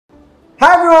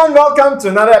everyone, welcome to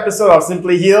another episode of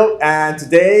Simply Heal, and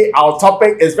today our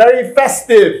topic is very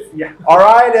festive.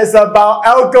 Alright, it's about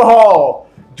alcohol.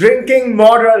 Drinking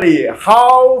moderately.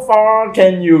 How far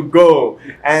can you go?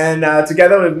 And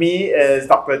together with me is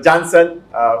Dr. Jansen,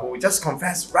 who just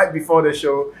confessed right before the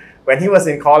show. When he was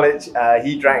in college,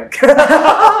 he drank. Yeah,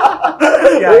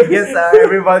 I guess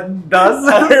everyone does.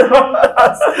 Everyone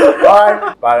does.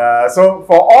 Alright, but so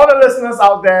for all the listeners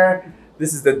out there,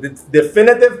 this is the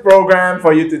definitive program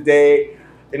for you today.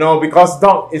 You know, because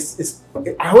Doc,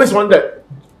 I always wondered,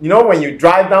 you know, when you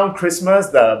drive down Christmas,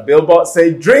 the billboards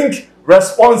say, drink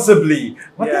responsibly.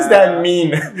 What does that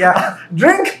mean? Yeah.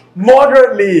 Drink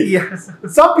moderately. Yes.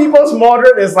 Some people's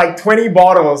moderate is like 20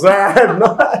 bottles.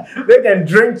 They can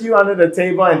drink you under the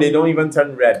table and they don't even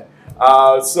turn red.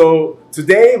 So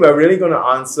today we're really going to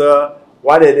answer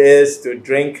what it is to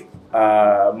drink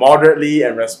moderately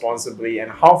and responsibly,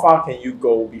 and how far can you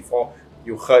go before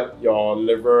you hurt your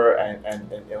liver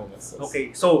and illnesses.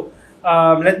 Okay, so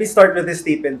let me start with this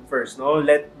statement first. No,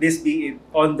 let this be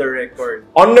on the record.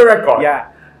 On the record.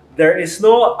 Yeah, there is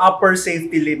no upper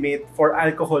safety limit for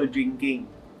alcohol drinking.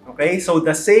 Okay, so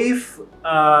the safe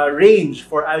range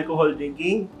for alcohol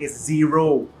drinking is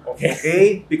 0.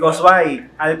 Okay, because why?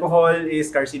 Alcohol is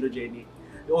carcinogenic.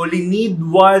 You only need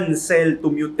one cell to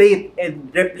mutate and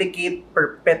replicate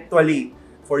perpetually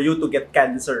for you to get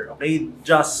cancer. Okay,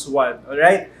 just one. All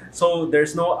right. So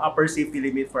there's no upper safety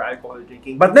limit for alcohol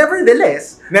drinking. But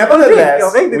nevertheless,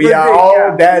 we are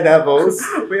all daredevils.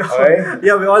 We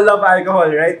all love alcohol,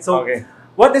 right? So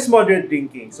what is moderate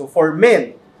drinking? So for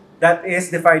men, that is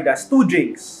defined as 2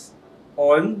 drinks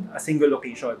on a single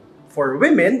occasion. For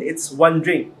women, it's 1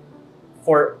 drink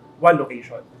for 1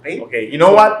 occasion. Okay. Okay. You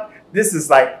know what? This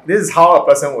is how a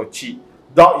person would cheat.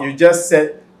 Doc, you just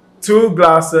said 2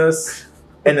 glasses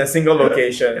in a single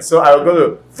location. So I will go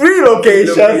to 3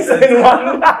 locations in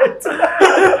one night.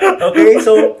 Okay,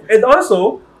 so, and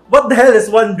also, what the hell is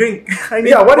 1 drink? I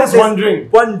mean, what is 1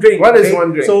 drink? 1 drink. What is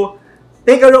 1 drink? So,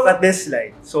 take a look at this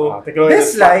slide. So,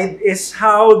 this slide is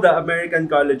how the American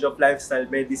College of Lifestyle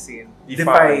Medicine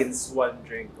defines 1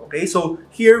 drink. Okay, so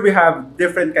here we have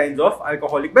different kinds of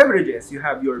alcoholic beverages. You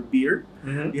have your beer,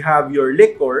 you have your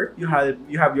liquor, you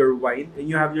have your wine, and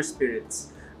you have your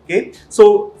spirits. Okay,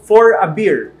 so for a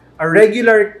beer, a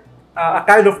regular a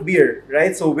kind of beer,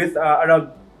 right? So with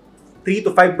around 3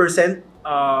 to 5%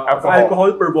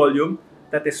 alcohol per volume,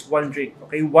 that is 1 drink.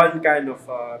 Okay, 1 kind of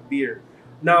beer.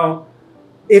 Now,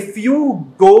 if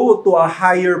you go to a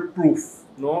higher proof,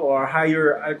 or like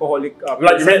higher alcoholic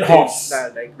Red Horse,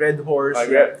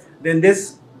 then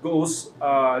this goes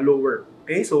lower.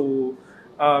 Okay, so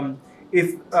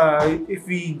if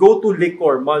we go to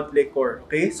liquor, malt liquor,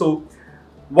 okay, so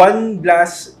 1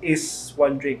 glass is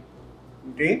 1 drink.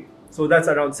 Okay, so that's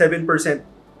around 7%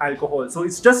 alcohol. So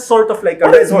it's just sort of like a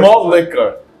Red Horse. Malt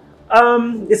liquor?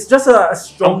 It's just a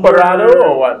strong Emperador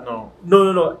or what?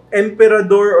 No.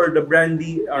 Emperador or the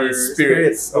brandy are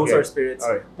spirits. Those are spirits.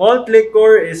 Right. Malt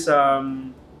liquor is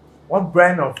what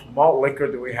brand of malt liquor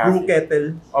do we have? Brew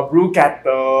Kettle. Brew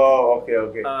Kettle.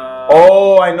 Okay.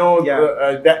 I know.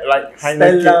 Yeah. That like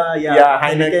Heineken. Stella,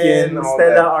 Heineken.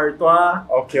 Stella Artois.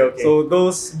 Okay. So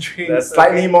those drinks. The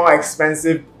slightly more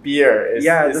expensive beer is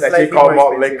actually slightly called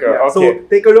malt liquor. Yeah. Okay. So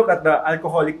take a look at the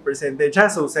alcoholic percentage.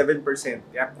 So 7%.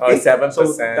 Yeah. Okay. 7%.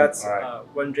 So that's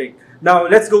 1 drink. Now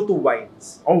let's go to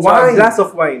wines. Oh, so wine. A glass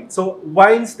of wine. So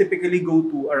wines typically go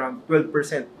to around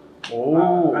 12%.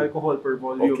 Alcohol per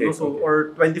volume.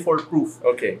 Or 24 proof.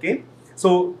 Okay.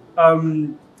 So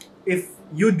if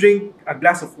you drink a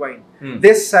glass of wine,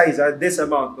 this size, this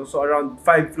amount, so around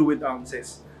 5 fluid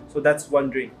ounces. So that's 1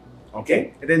 drink.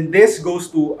 Okay. And then this goes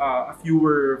to a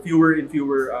fewer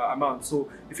amounts. So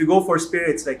if you go for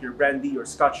spirits like your brandy, your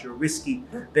scotch, your whiskey,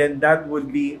 then that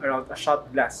would be around a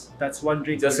shot glass. That's 1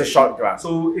 drink. Just a shot glass.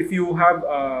 So if you have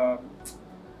a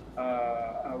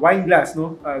wine glass,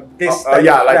 for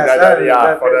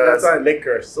the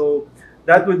liquor. So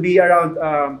that would be around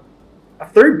a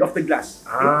third of the glass.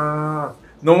 Okay?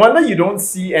 No wonder you don't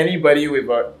see anybody with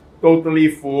a totally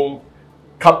full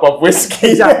cup of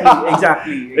whiskey.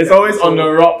 Exactly. It's always on the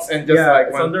rocks and just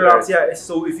it's on the rocks. Yeah.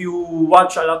 So if you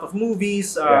watch a lot of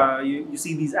movies, you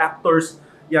see these actors.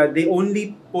 Yeah, they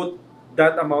only put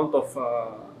that amount of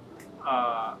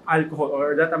alcohol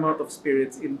or that amount of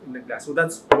spirits in the glass. So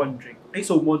that's 1 drink. Okay,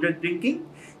 so moderate drinking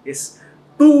is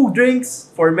 2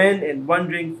 drinks for men and 1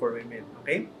 drink for women.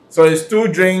 Okay. So it's 2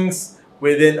 drinks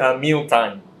within a meal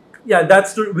time. Yeah,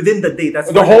 that's within the day.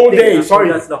 That's the whole day. Sorry,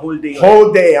 that's the whole day.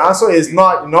 Whole day. So it's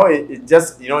not, it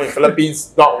just, in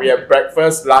Philippines, we have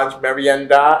breakfast, lunch,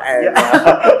 merienda, and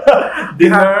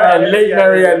dinner and late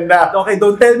merienda. Okay,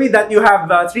 don't tell me that you have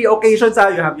 3 occasions.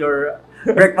 You have your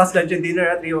breakfast, lunch, and dinner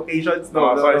at 3 occasions.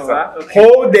 No, Okay.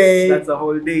 Whole day. That's a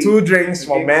whole day. 2 drinks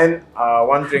for men,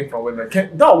 1 drink for women.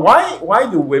 Why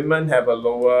do women have a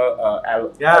lower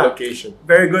allocation?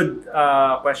 Very good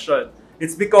question.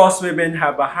 It's because women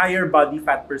have a higher body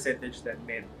fat percentage than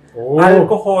men.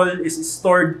 Alcohol is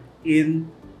stored in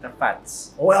the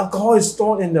fats. Alcohol is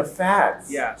stored in the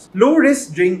fats. Yeah. Low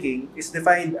risk drinking is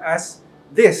defined as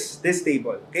this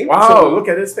table. Okay. Wow, so, look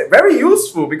at this. Very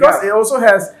useful because it also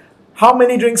has how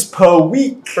many drinks per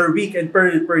week? Per week and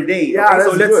per day. Yeah, okay,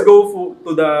 so let's go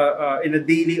to the in a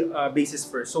daily basis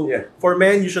first. So for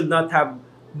men, you should not have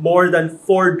more than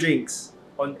 4 drinks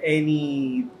on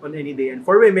any day, and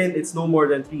for women, it's no more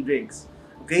than 3 drinks.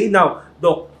 Okay. Now,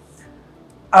 Doc.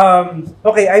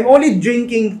 Okay, I'm only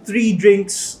drinking 3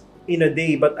 drinks in a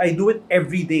day, but I do it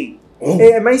every day.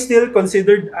 Am I still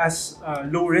considered as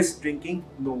low risk drinking?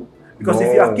 No. Because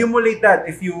if you accumulate that,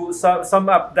 if you sum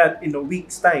up that in a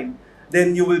week's time,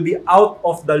 then you will be out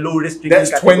of the low risk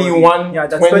drinking category. 21. Yeah,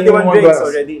 that's 21 drinks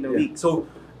already in a week. So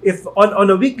if on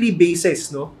a weekly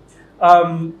basis,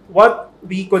 what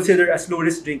we consider as low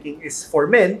risk drinking is for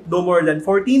men no more than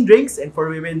 14 drinks and for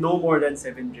women no more than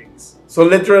 7 drinks. So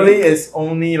literally it's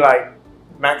only like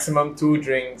maximum 2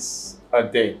 drinks a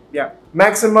day. Yeah.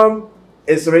 Maximum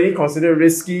is already considered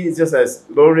risky. It's just as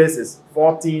low risk is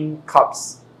 14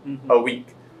 cups a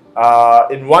week.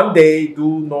 In one day,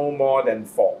 do no more than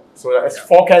 4. So that's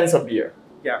 4 cans of beer.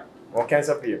 Yeah. 4 cans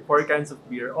of beer. 4 cans of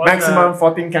beer. Maximum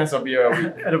 14 cans of beer a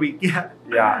week. A week, yeah.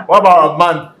 Yeah. What about a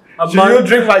month? You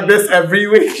drink like this every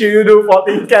week? Should you do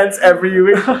 14 cans every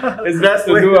week? It's best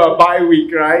to do a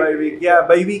bi-week, right? Bi-week, yeah,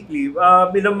 bi-weekly.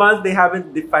 In a month, they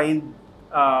haven't defined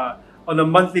on a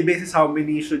monthly basis how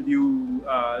many should you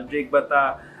drink. But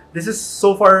this is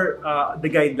so far the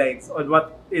guidelines on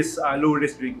what is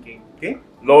low-risk drinking. Okay?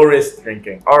 Low-risk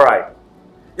drinking. All right.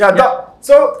 Yeah, Doc,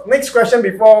 so next question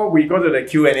before we go to the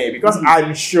Q&A, because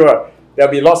I'm sure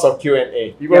there'll be lots of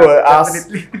Q&A. People will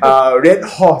ask, Red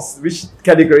Horse, which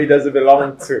category does it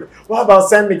belong to? What about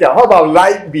San Miguel? How about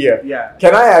light beer? Yeah.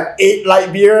 Can I have 8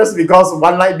 light beers because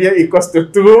 1 light beer equals to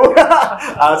 2?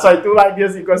 2 light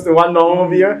beers equals to 1 normal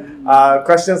beer?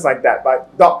 Questions like that.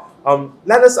 But Doc,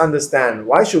 let us understand,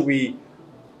 why should we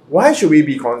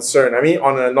be concerned? I mean,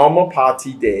 on a normal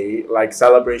party day, like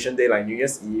celebration day, like New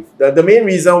Year's Eve, the main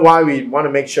reason why we want to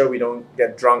make sure we don't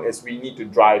get drunk is we need to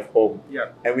drive home. Yeah.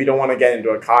 And we don't want to get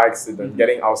into a car accident,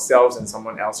 getting ourselves and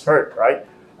someone else hurt, right?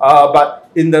 But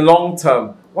in the long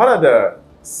term, what are the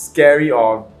scary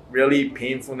or really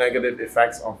painful negative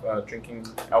effects of drinking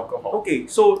alcohol? Okay,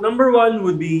 so number 1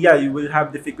 would be, you will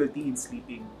have difficulty in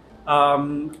sleeping.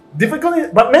 Difficulty,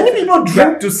 but many people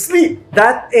drink to sleep.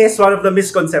 That is one of the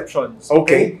misconceptions.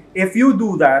 Okay. If you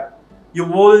do that, you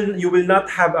will not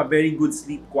have a very good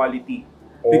sleep quality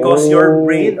because your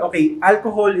brain. Okay,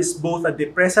 alcohol is both a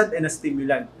depressant and a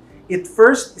stimulant. It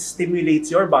first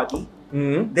stimulates your body,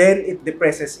 then it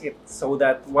depresses it, so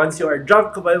that once you are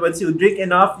drunk, once you drink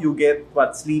enough, you get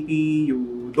sleepy.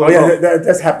 You don't.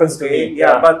 That happens to me.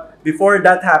 Yeah, but before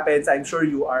that happens, I'm sure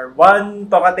you are one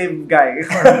talkative guy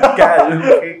or gal.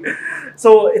 Okay,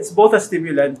 so it's both a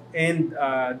stimulant and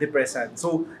depressant.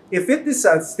 So if it is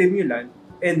a stimulant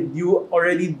and you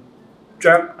already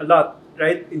drank a lot,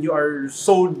 right, and you are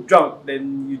so drunk,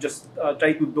 then you just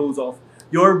try to doze off.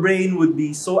 Your brain would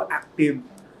be so active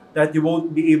that you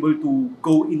won't be able to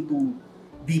go into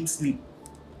deep sleep,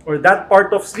 or that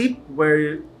part of sleep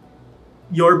where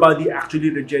your body actually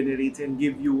regenerates and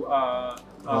give you a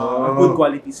good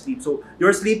quality sleep. So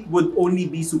your sleep would only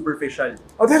be superficial.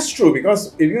 Oh, that's true,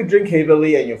 because if you drink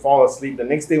heavily and you fall asleep, the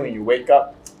next day when you wake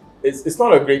up, it's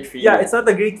not a great feeling. Yeah, it's not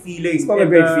a great feeling. It's not a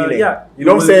great feeling. You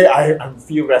don't say, I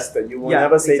feel rested. You will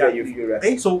never say that you feel rested.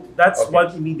 Okay, so that's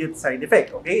one immediate side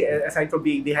effect. Okay, aside from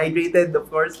being dehydrated, of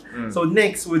course. So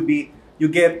next would be you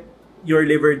get your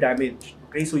liver damage.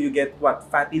 Okay, so you get what?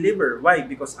 Fatty liver. Why?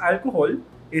 Because alcohol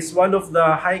is one of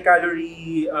the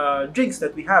high-calorie drinks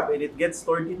that we have, and it gets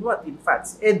stored in what? In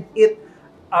fats. And it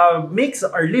makes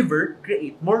our liver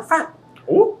create more fat.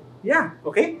 Oh? Yeah,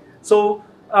 okay? So,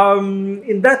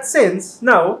 in that sense,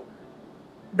 now,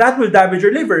 that will damage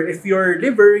your liver. If your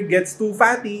liver gets too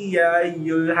fatty,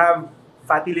 you'll have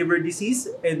fatty liver disease.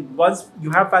 And once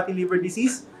you have fatty liver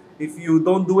disease, if you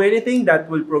don't do anything, that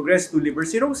will progress to liver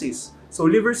cirrhosis. So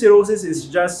liver cirrhosis is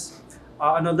just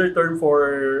another term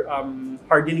for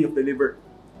hardening of the liver.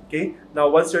 Okay? Now,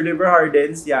 once your liver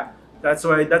hardens, that's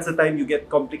the time you get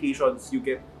complications. You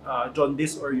get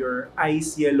jaundice, or your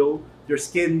eyes yellow, your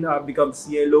skin becomes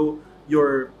yellow,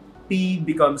 your pee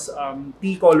becomes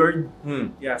tea colored.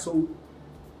 Yeah, so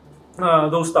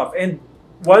those stuff. And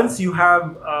once you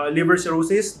have liver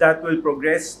cirrhosis, that will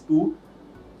progress to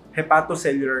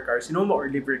hepatocellular carcinoma or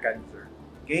liver cancer.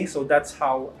 Okay, so that's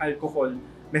how alcohol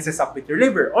messes up with your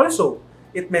liver. Also,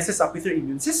 it messes up with your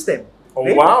immune system.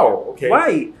 Okay? Oh wow! Okay.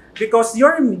 Why? Because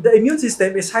the immune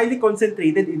system is highly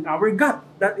concentrated in our gut.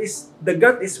 The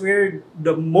gut is where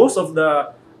the most of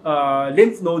the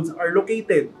lymph nodes are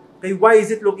located. Okay, why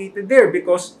is it located there?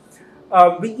 Because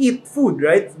we eat food,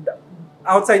 right? The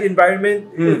outside environment,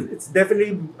 it's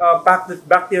definitely packed with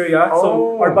bacteria.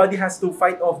 So our body has to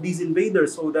fight off these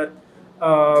invaders so that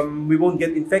we won't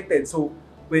get infected. So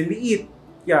when we eat,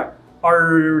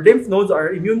 our lymph nodes, our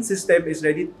immune system is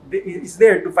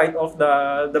there to fight off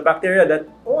the bacteria that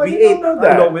we ate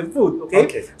along with food.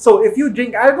 Okay? So if you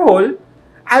drink alcohol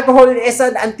is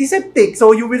an antiseptic,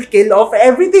 so you will kill off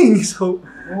everything. So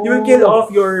you will kill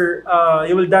off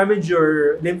you will damage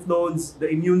your lymph nodes, the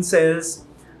immune cells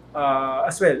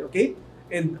as well. Okay,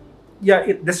 and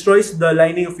it destroys the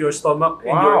lining of your stomach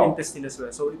and your intestine as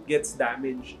well. So it gets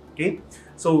damaged. Okay,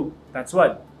 so that's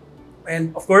one.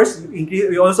 And of course,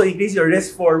 you also increase your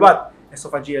risk for what?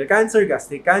 Esophageal cancer,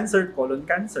 gastric cancer, colon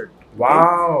cancer. Okay?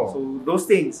 Wow. So those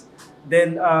things.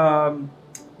 Then,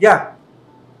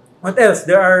 what else?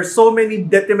 There are so many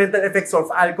detrimental effects of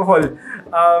alcohol.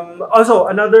 Also,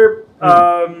 another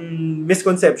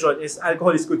misconception is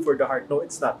alcohol is good for the heart. No,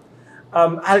 it's not.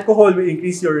 Alcohol will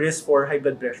increase your risk for high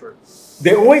blood pressure.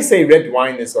 They always say red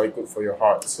wine is like good for your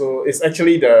heart. So it's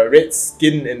actually the red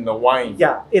skin in the wine.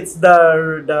 Yeah, it's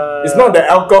the It's not the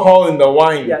alcohol in the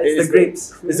wine. Yeah, it's the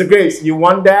grapes. It's the grapes. You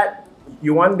want that?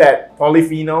 You want that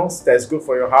polyphenols that's good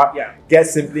for your heart? Yeah. Get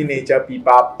Simply Nature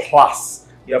Pipa Plus.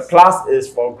 The plus is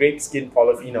for grape skin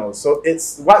polyphenols. So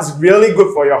it's what's really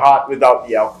good for your heart without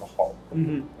the alcohol.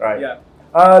 Right? Yeah.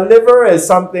 Liver is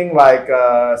something like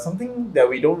something that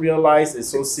we don't realize is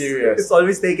so serious. It's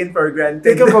always taken for granted.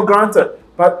 Taken for granted.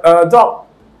 But Doc,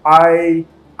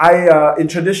 in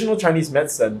traditional Chinese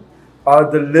medicine,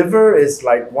 the liver is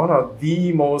like one of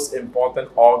the most important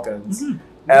organs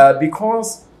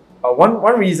because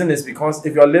one reason is because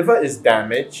if your liver is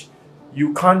damaged,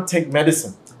 you can't take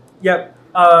medicine. Yep.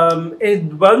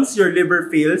 And once your liver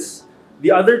fails,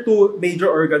 the other two major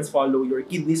organs follow: your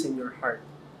kidneys and your heart.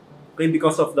 Okay,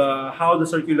 because of how the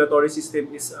circulatory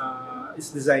system is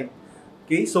designed.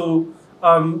 Okay, so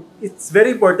it's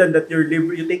very important that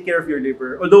you take care of your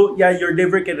liver. Although your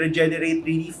liver can regenerate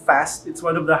really fast. It's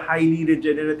one of the highly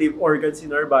regenerative organs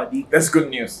in our body. That's good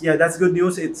news. Yeah, that's good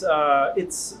news. It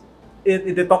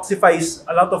detoxifies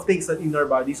a lot of things in our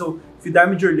body. So if you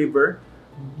damage your liver,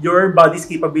 your body's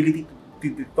capability to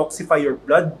detoxify your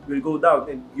blood will go down,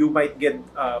 and you might get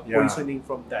poisoning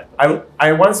from that. Okay?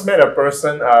 I once met a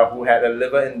person who had a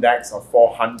liver index of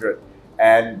 400,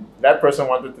 and that person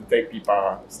wanted to take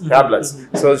Pipa tablets.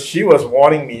 So she was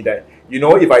warning me that,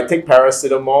 if I take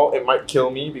paracetamol, it might kill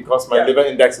me because my liver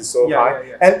index is so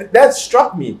high. And that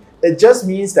struck me. It just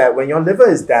means that when your liver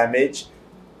is damaged,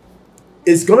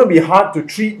 it's going to be hard to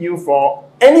treat you for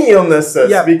any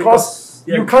illnesses because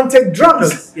you can't take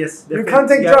drugs. Yes, you can't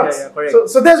take drugs. Correct.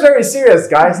 So that's very serious,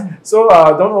 guys. So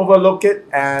don't overlook it.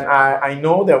 And I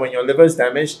know that when your liver is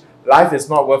damaged, life is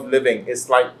not worth living. It's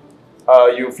like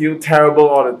you feel terrible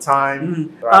all the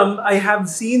time. Right? I have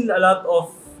seen a lot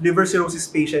of liver cirrhosis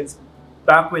patients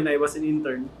back when I was an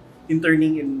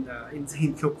interning in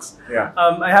St. Luke's. Yeah.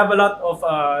 I have a lot of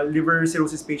liver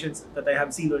cirrhosis patients that I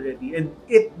have seen already, and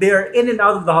they are in and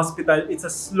out of the hospital. It's a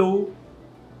slow,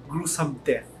 gruesome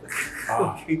death.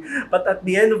 Okay, but at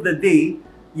the end of the day,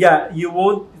 you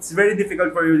won't. It's very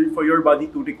difficult for your body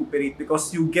to recuperate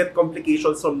because you get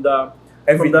complications from the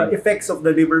effects of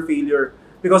the liver failure.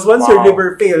 Because once your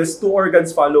liver fails, two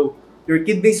organs follow. Your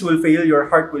kidneys will fail. Your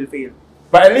heart will fail.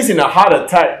 But at least in a heart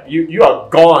attack, you are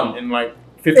gone in like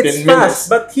 15 minutes. Fast,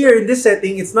 but here in this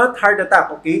setting, it's not heart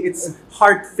attack. Okay, it's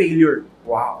heart failure.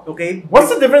 Wow. Okay.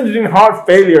 What's the difference between heart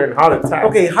failure and heart attack?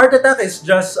 Okay, heart attack is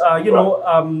just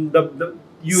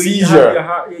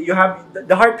seizure. You have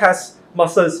the heart has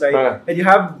muscles, right? And you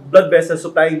have blood vessels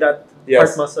supplying that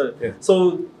heart muscle. Yes.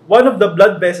 So one of the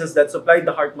blood vessels that supply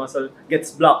the heart muscle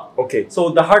gets blocked. Okay. So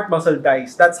the heart muscle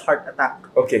dies. That's heart attack.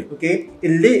 Okay. Okay.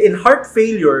 In heart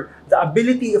failure, the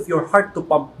ability of your heart to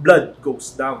pump blood goes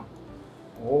down.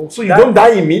 Oh, so you don't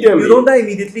die immediately. You don't die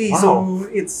immediately. Wow. So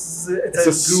it's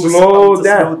a slow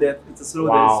death. It's a slow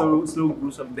death. Slow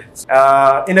gruesome death.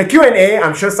 In a Q&A,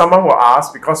 I'm sure someone will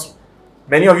ask, because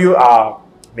many of you are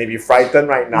maybe frightened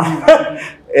right now.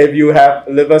 If you have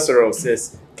liver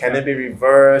cirrhosis, can it be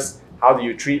reversed? How do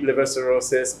you treat liver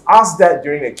cirrhosis? Ask that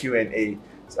during the Q&A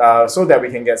so that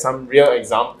we can get some real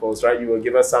examples, right? You will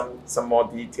give us some more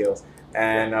details,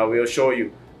 and we'll show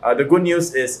you. The good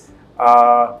news is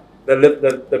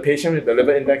the patient with the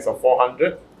liver index of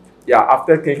 400,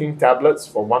 after taking tablets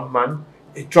for 1 month,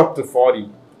 it dropped to 40.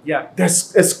 Yeah,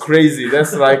 it's crazy.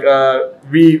 That's like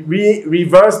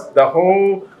reversed the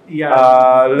whole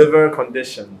liver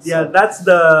conditions. Yeah, that's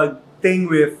the thing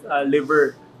with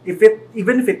liver.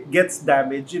 Even if it gets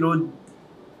damaged,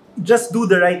 just do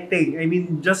the right thing. I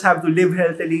mean, just have to live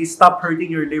healthily, stop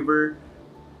hurting your liver,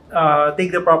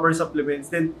 take the proper supplements,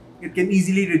 then it can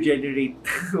easily regenerate.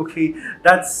 Okay,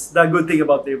 that's the good thing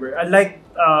about liver. Unlike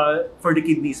for the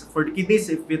kidneys. For the kidneys,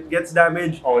 if it gets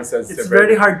damaged, it's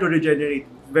very hard to regenerate,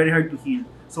 very hard to heal.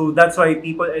 So that's why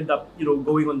people end up,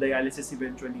 going on dialysis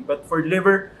eventually. But for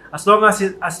liver, as long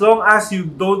as you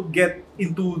don't get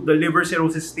into the liver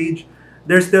cirrhosis stage,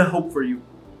 there's still hope for you.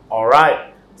 All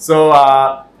right. So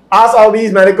ask all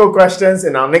these medical questions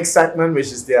in our next segment,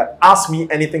 which is the Ask Me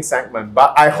Anything segment.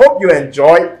 But I hope you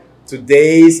enjoyed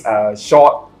today's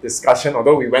short discussion,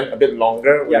 although we went a bit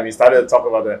longer when we started to talk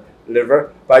about the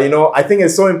liver. But I think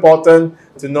it's so important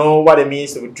to know what it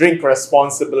means to drink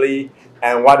responsibly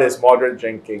and what is moderate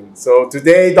drinking. So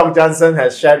today, Doc Jansen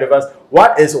has shared with us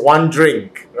what is one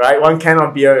drink, right? 1 can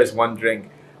of beer is 1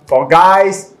 drink. For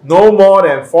guys, no more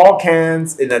than 4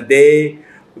 cans in a day,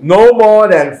 no more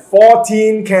than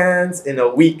 14 cans in a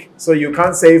week. So you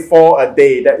can't say 4 a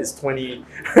day, that is 20.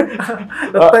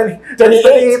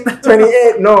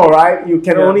 28, no, right? You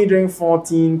can only drink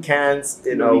 14 cans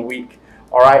in a week.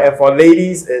 All right, and for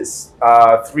ladies, it's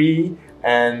 3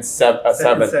 and 7.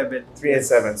 3 and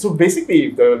 7. So basically,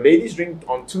 if the ladies drink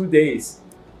on 2 days,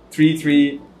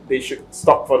 3, they should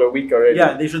stop for the week already.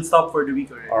 Yeah, they should stop for the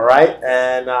week already. All right,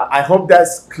 and I hope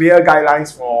that's clear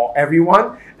guidelines for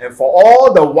everyone. And for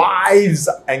all the wives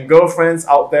and girlfriends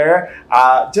out there,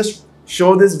 just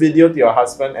show this video to your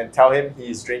husband and tell him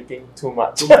he's drinking too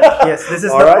much. Yes, this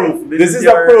is the proof. This is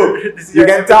the proof. You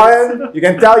can tell him, you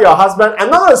can tell your husband, I'm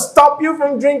not going to stop you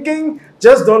from drinking,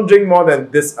 just don't drink more than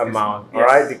this amount, all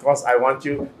right? Because I want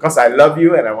you, because I love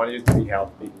you and I want you to be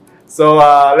healthy. So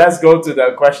let's go to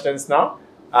the questions now.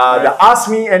 The Ask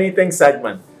Me Anything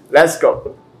segment. Let's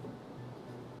go.